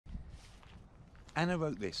Anna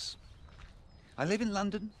wrote this: I live in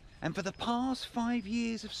London, and for the past 5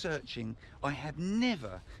 years of searching, I have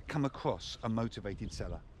never come across a motivated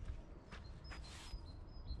seller.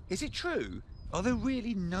 Is it true? Are there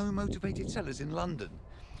really no motivated sellers in London,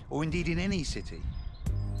 or indeed in any city?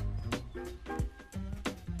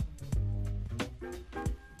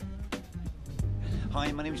 Hi,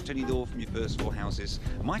 my name is Tony Daw from Your First Four Houses,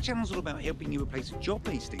 and my channel is all about helping you replace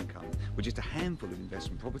job-based income with just a handful of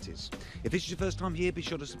investment properties. If this is your first time here, be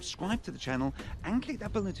sure to subscribe to the channel and click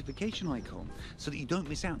that bell notification icon so that you don't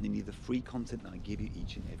miss out on any of the free content that I give you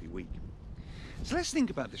each and every week. So let's think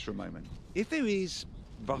about this for a moment. If there is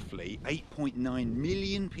roughly 8.9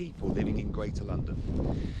 million people living in Greater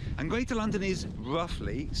London, and Greater London is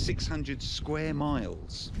roughly 600 square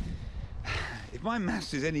miles, if my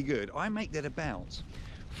maths is any good, I make that about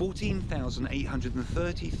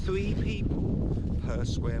 14,833 people per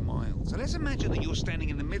square mile. So let's imagine that you're standing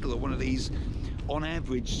in the middle of one of these on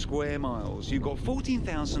average square miles. You've got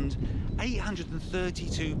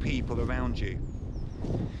 14,832 people around you.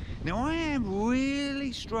 Now I am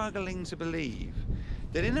really struggling to believe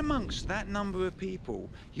that in amongst that number of people,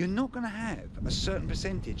 you're not going to have a certain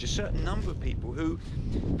percentage, a certain number of people who,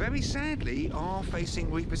 very sadly, are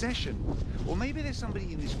facing repossession. Or maybe there's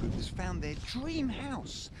somebody in this group that's found their dream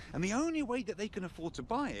house, and the only way that they can afford to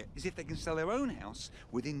buy it is if they can sell their own house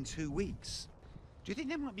within 2 weeks. Do you think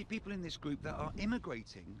there might be people in this group that are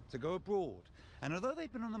immigrating to go abroad, and although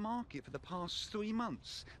they've been on the market for the past 3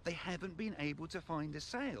 months, they haven't been able to find a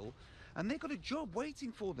sale, and they've got a job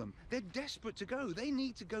waiting for them? They're desperate to go. They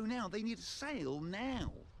need to go now. They need a sale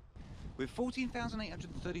now. With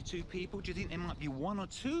 14,832 people, do you think there might be 1 or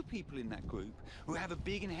 2 people in that group who have a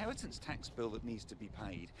big inheritance tax bill that needs to be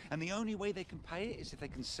paid, and the only way they can pay it is if they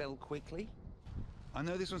can sell quickly? I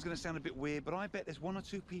know this one's going to sound a bit weird, but I bet there's 1 or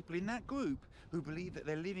 2 people in that group who believe that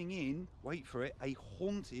they're living in, wait for it, a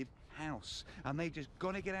haunted house, and they've just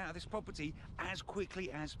got to get out of this property as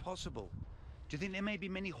quickly as possible. Do you think there may be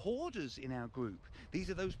many hoarders in our group? These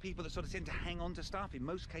are those people that sort of tend to hang on to stuff. In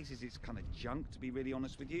most cases, it's kind of junk, to be really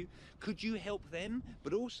honest with you. Could you help them,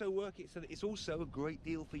 but also work it so that it's also a great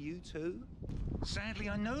deal for you too? Sadly,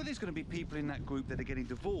 I know there's going to be people in that group that are getting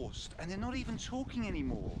divorced and they're not even talking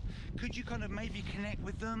anymore. Could you kind of maybe connect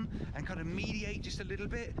with them and kind of mediate just a little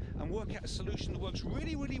bit and work out a solution that works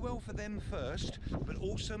really, really well for them first, but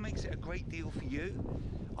also makes it a great deal for you?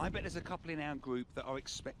 I bet there's a couple in our group that are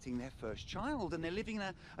expecting their first child, and they're living in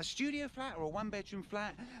a studio flat or a 1-bedroom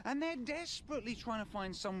flat, and they're desperately trying to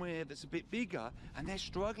find somewhere that's a bit bigger, and they're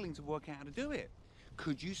struggling to work out how to do it.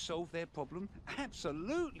 Could you solve their problem?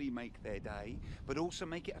 Absolutely make their day, but also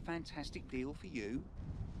make it a fantastic deal for you.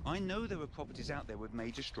 I know there are properties out there with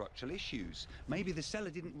major structural issues. Maybe the seller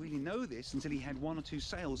didn't really know this until he had 1 or 2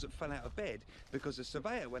 sales that fell out of bed because the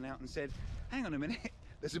surveyor went out and said, hang on a minute,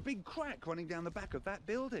 there's a big crack running down the back of that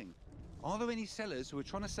building. Are there any sellers who are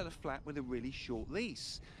trying to sell a flat with a really short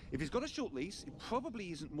lease? If it's got a short lease, it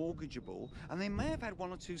probably isn't mortgageable, and they may have had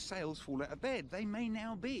 1 or 2 sales fall out of bed. They may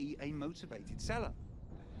now be a motivated seller.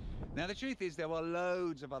 Now the truth is there are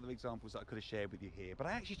loads of other examples that I could have shared with you here, but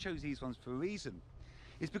I actually chose these ones for a reason.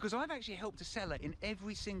 It's because I've actually helped a seller in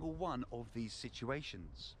every single one of these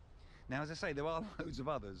situations. Now, as I say, there are loads of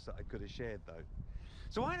others that I could have shared though.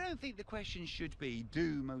 So I don't think the question should be,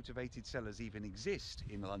 do motivated sellers even exist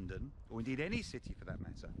in London, or indeed any city for that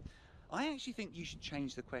matter? I actually think you should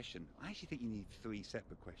change the question. I actually think you need 3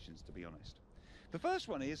 separate questions, to be honest. The first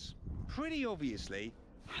one is, pretty obviously,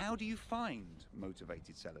 how do you find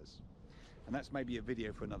motivated sellers? And that's maybe a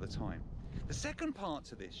video for another time. The second part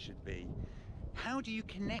to this should be, how do you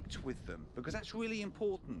connect with them? Because that's really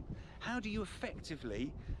important. How do you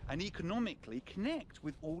effectively and economically connect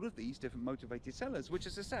with all of these different motivated sellers, which,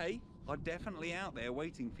 as I say, are definitely out there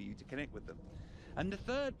waiting for you to connect with them? And the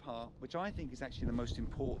third part, which I think is actually the most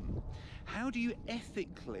important, how do you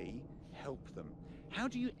ethically help them? How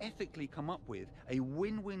do you ethically come up with a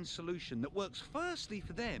win-win solution that works firstly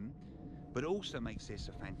for them, but also makes this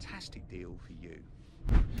a fantastic deal for you?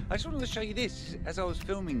 I just wanted to show you this. As I was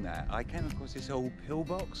filming that, I came across this old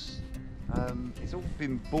pillbox. It's all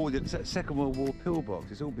been boarded, it's a Second World War pillbox.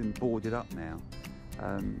 It's all been boarded up now.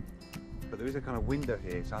 But there is a kind of window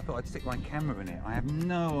here, so I thought I'd stick my camera in it. I have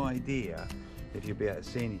no idea if you'll be able to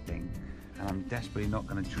see anything, and I'm desperately not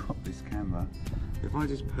going to drop this camera. If I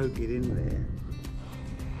just poke it in there,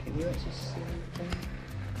 can you actually see anything?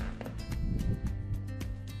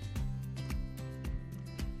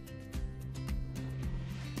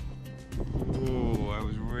 Oh, I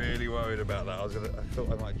was really worried about that. I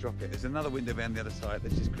thought I might drop it. There's another window around the other side.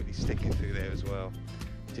 Let's just quickly stick it through there as well,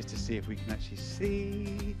 just to see if we can actually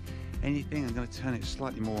see anything. I'm going to turn it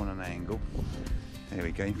slightly more on an angle. There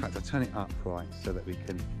we go. In fact, I'll turn it up right so that we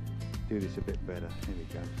can do this a bit better. Here we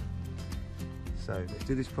go. So let's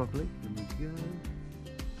do this properly. Here we go.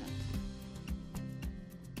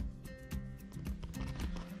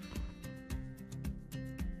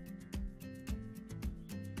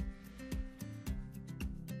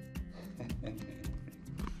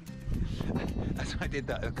 As I did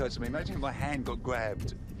that, it occurred to me, imagine if my hand got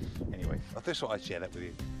grabbed. Anyway, I just thought I'd share that with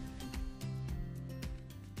you.